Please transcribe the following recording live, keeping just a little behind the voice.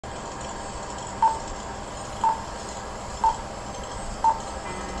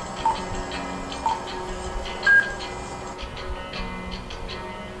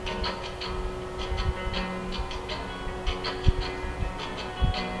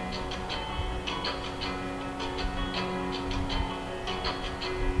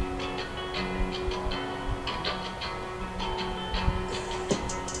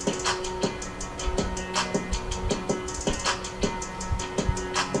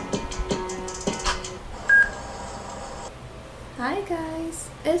Hi guys,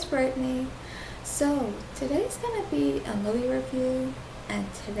 it's Brittany. So today's gonna be a movie review, and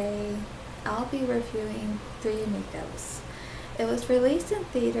today I'll be reviewing Three Amigos. It was released in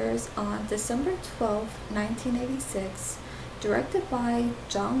theaters on December 12th, 1986, directed by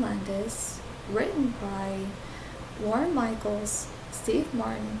John Landis, written by Warren Michaels, Steve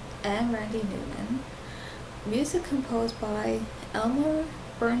Martin, and Randy Newman. Music composed by Elmer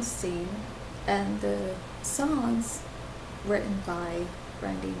Bernstein, and the songs written by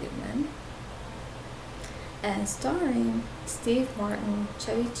Randy Newman, and starring Steve Martin,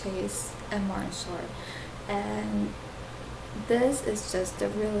 Chevy Chase, and Martin Short. And this is just a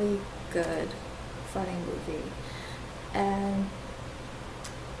really good, funny movie. And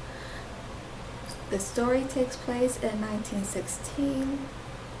the story takes place in 1916,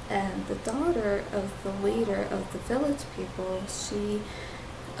 and the daughter of the leader of the village people, she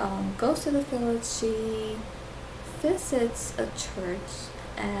goes to the village, she visits a church,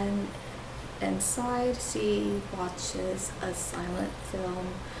 and inside she watches a silent film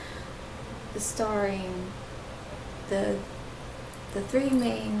starring the three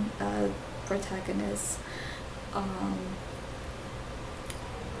main protagonists of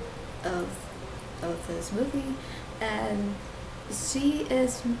this movie, and she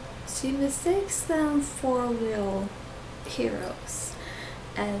mistakes them for real heroes.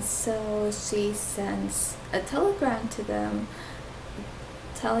 And so she sends a telegram to them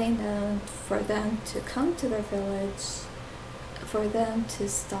telling them for them to come to their village, for them to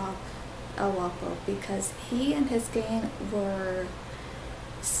stop El Guapo, because he and his gang were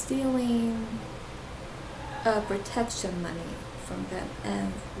stealing protection money from them.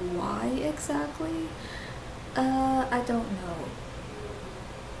 And why exactly? I don't know.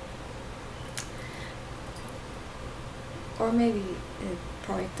 Or maybe it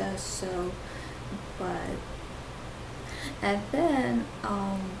probably does show, but and then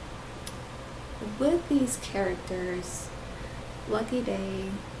with these characters, Lucky Day,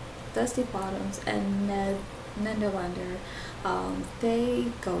 Dusty Bottoms, and Ned Nederlander,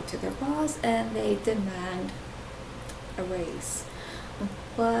 they go to their boss and they demand a raise,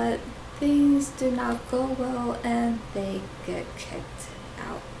 but things do not go well and they get kicked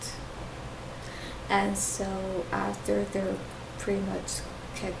out. And so after they're pretty much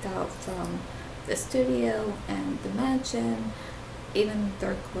kicked out from the studio and the mansion, even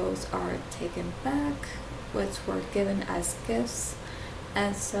their clothes are taken back, which were given as gifts,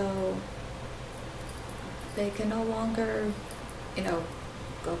 and so they can no longer,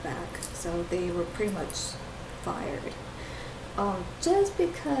 go back. So they were pretty much fired, just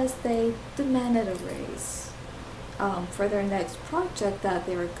because they demanded a raise for their next project that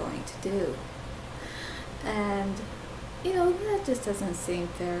they were going to do. And that just doesn't seem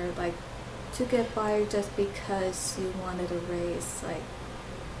fair, like, to get fired just because you wanted a raise. Like,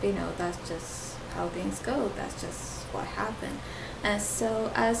 that's just how things go, that's just what happened. And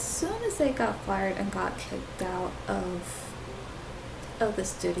so as soon as they got fired and got kicked out of the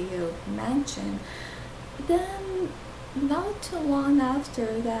studio mansion, then not too long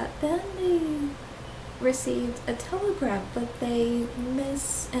after that, then they received a telegram, but they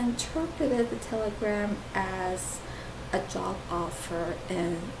misinterpreted the telegram as a job offer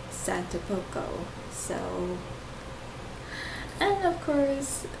in Santa Poco. So, and of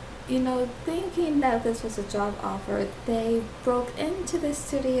course, thinking that this was a job offer, they broke into the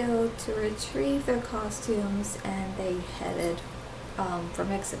studio to retrieve their costumes, and they headed for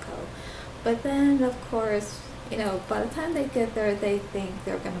Mexico. But then, of course, by the time they get there, they think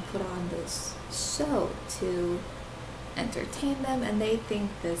they're going to put on this show to entertain them, and they think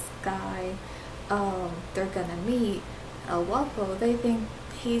this guy they're going to meet, El Guapo, they think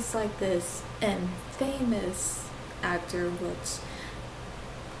he's like this infamous actor, which,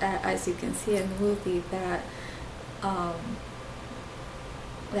 as you can see in the movie, that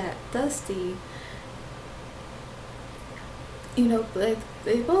Dusty, but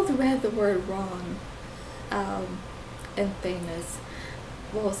they both read the word wrong. Infamous.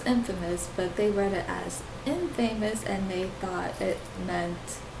 Well, it's infamous, but they read it as infamous, and they thought it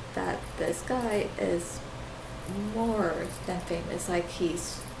meant that this guy is more than famous. Like,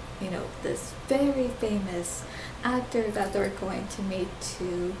 he's, this very famous actor that they're going to meet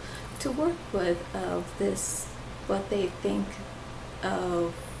to work with, of this, what they think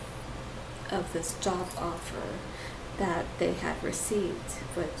of this job offer that they had received,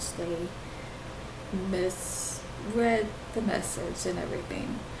 which they misread the message and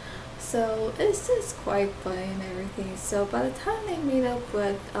everything. So it's just quite funny and everything. So by the time they meet up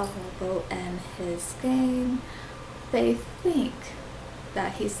with El Guapo and his gang, they think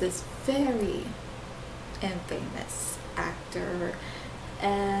that he's this very infamous actor,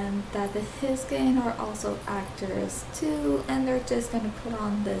 and that the his gang are also actors too, and they're just gonna put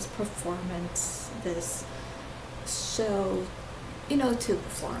on this performance, this show, to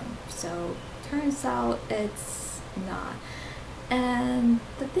perform. So turns out it's not. And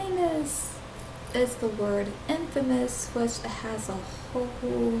the thing is the word infamous, which has a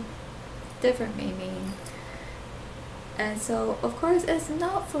whole different meaning. And so, of course, it's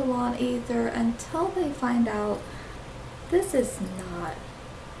not for long either until they find out this is not,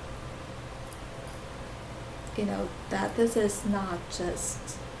 that this is not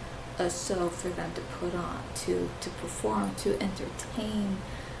just a show for them to put on, to perform, to entertain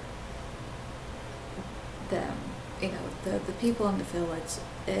them, the people in the village.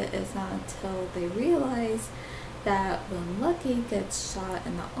 It is not until they realize that when Lucky gets shot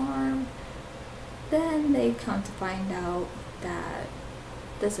in the arm, then they come to find out that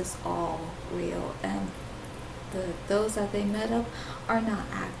this is all real, and those that they met up are not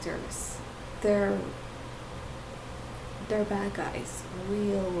actors. They're bad guys,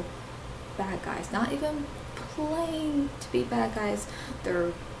 real bad guys. Not even playing to be bad guys.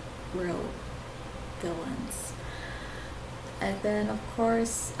 They're real villains. And then of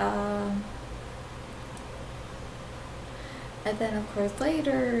course,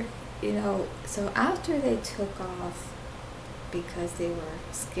 later, so after they took off because they were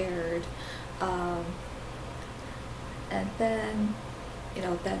scared, and then,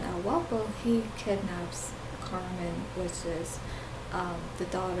 then El Guapo, he kidnaps Carmen, which is the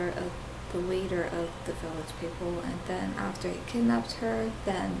daughter of the leader of the village people. And then after he kidnaps her,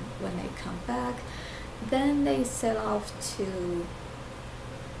 then when they come back, then they set off to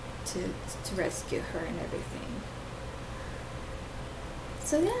rescue her and everything.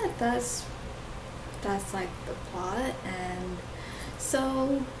 So yeah, that's like the plot. And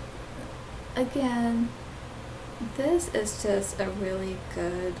so again, this is just a really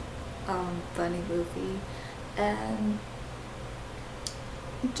good funny movie, and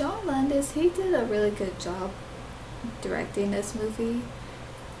John Landis, he did a really good job directing this movie,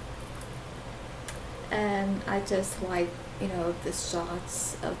 and I just like, the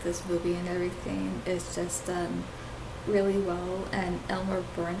shots of this movie and everything is just done really well. And Elmer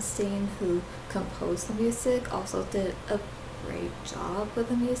Bernstein, who composed the music, also did a great job with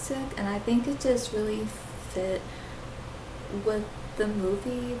the music, and I think it just really fit with the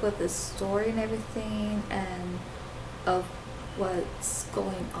movie, with the story and everything, and of what's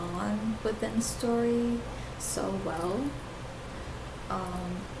going on within the story so well.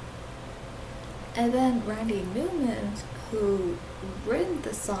 And then Randy Newman, who written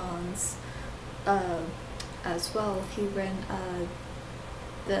the songs as well, he written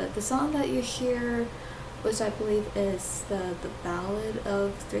the song that you hear, which I believe is the ballad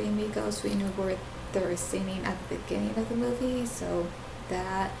of Three Amigos, where they're singing at the beginning of the movie. So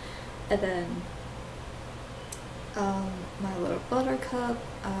that, and then My Little Buttercup,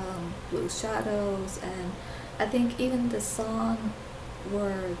 Blue Shadows, and I think even the song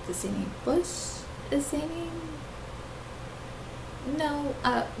where the singing bush is singing. No,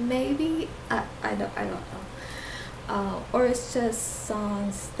 maybe I don't know. Or it's just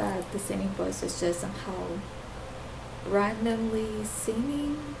songs that the singing bush is just somehow randomly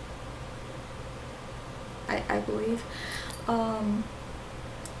singing. I believe.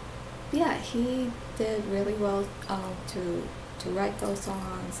 Yeah, he did really well to write those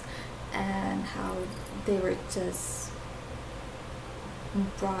songs, and how they were just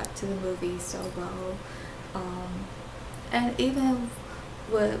brought to the movie so well. And even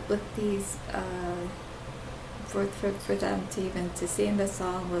with these, for them to even to sing the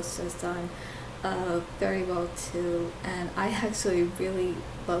song was just done very well too. And I actually really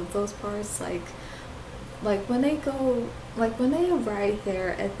love those parts, like when they go, like when they arrive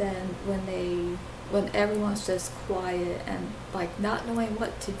there, and then when everyone's just quiet and like not knowing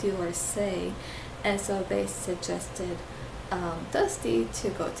what to do or say, and so they suggested Dusty to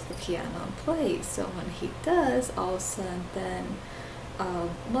go to the piano and play. So when he does, all of a sudden then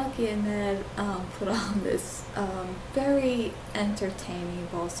Lucky and Ned put on this very entertaining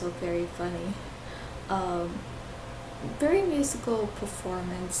but also very funny, very musical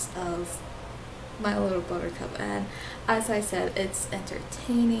performance of My Little Buttercup. And as I said, it's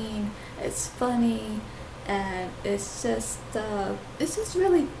entertaining, it's funny, and it's just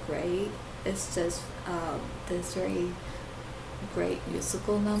really great. It's just this very great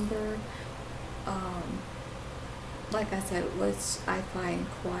musical number, like I said, which I find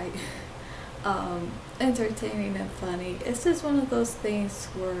quite entertaining and funny. It's just one of those things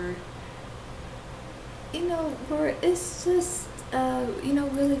where where it's just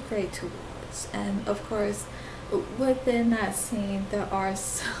really great to watch. watch. And of course, within that scene, there are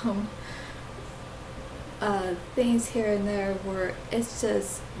some things here and there where it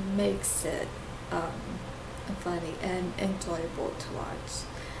just makes it funny and enjoyable to watch.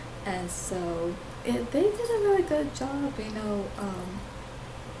 And so they did a really good job,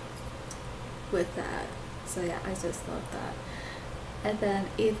 with that. So yeah, I just love that. And then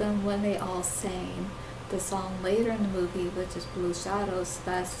even when they all sang the song later in the movie, which is Blue Shadows,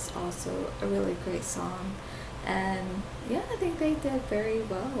 that's also a really great song. And yeah, I think they did very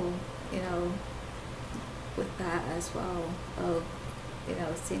well, with that as well, of,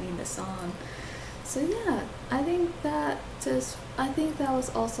 singing the song. So yeah, I think that was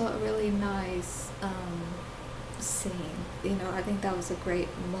also a really nice scene. I think that was a great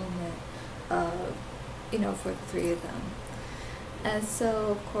moment, for the three of them. And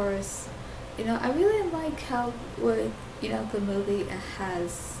so of course, I really like how with, the movie, it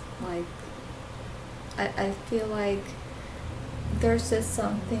has like, I feel like there's just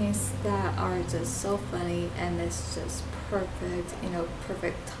some things that are just so funny, and it's just perfect,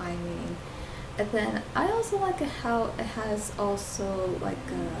 perfect timing. And then I also like how it has also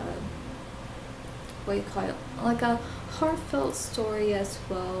like a, what do you call it, like a heartfelt story as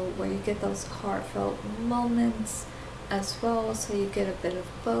well, where you get those heartfelt moments as well, so you get a bit of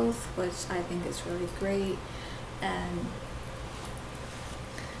both, which I think is really great. And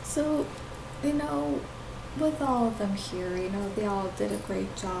so, with all of them here, they all did a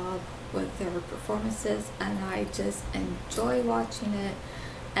great job with their performances, and I just enjoy watching it.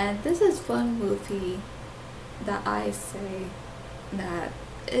 And this is one movie that I say that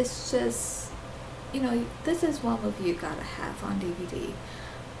it's just, this is one movie you gotta have on DVD.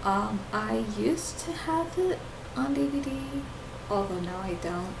 I used to have it on DVD, although now I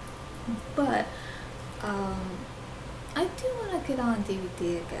don't. But I do want to get on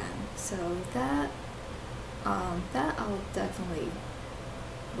DVD again, so that I'll definitely,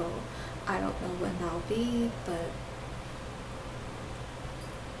 well, I don't know when that'll be, but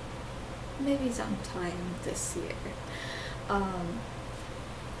maybe sometime this year.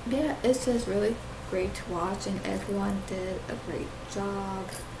 Yeah, it's just really great to watch, and everyone did a great job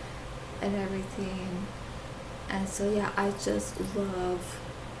and everything. And so yeah, I just love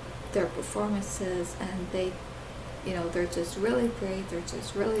their performances, and they're just really great, they're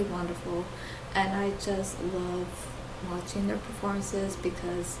just really wonderful, and I just love watching their performances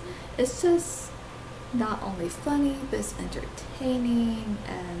because it's just not only funny, but it's entertaining,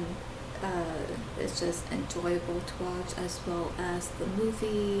 and it's just enjoyable to watch, as well as the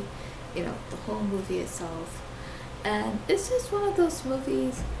movie, the whole movie itself. And it's just one of those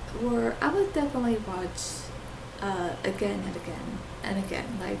movies where I would definitely watch again and again and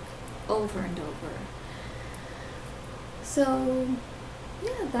again, like over and over. So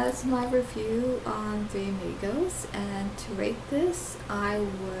yeah, that's my review on The Amigos, and to rate this, I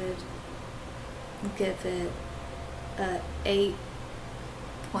would give it a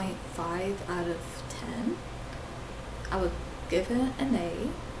 8.5 out of 10. I would give it an A.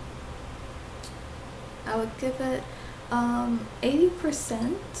 I would give it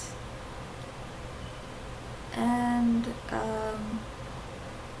 80%, and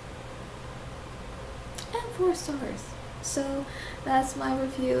 4 stars. So that's my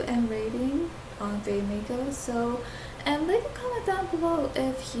review and rating on The Amigos. So, and leave a comment down below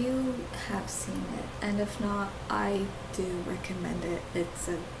if you have seen it, and if not, I do recommend it. It's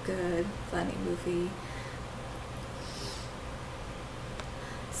a good, funny movie.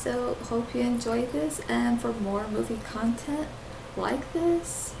 So hope you enjoyed this, and for more movie content like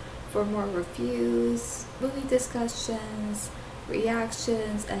this, for more reviews, movie discussions,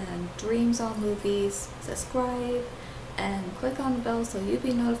 reactions, and dreams on movies, subscribe and click on the bell so you'll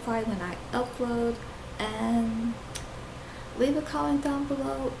be notified when I upload, and leave a comment down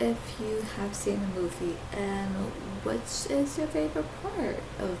below if you have seen the movie and which is your favorite part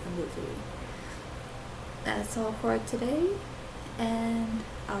of the movie. That's all for today, and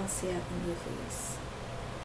I'll see you at the movies.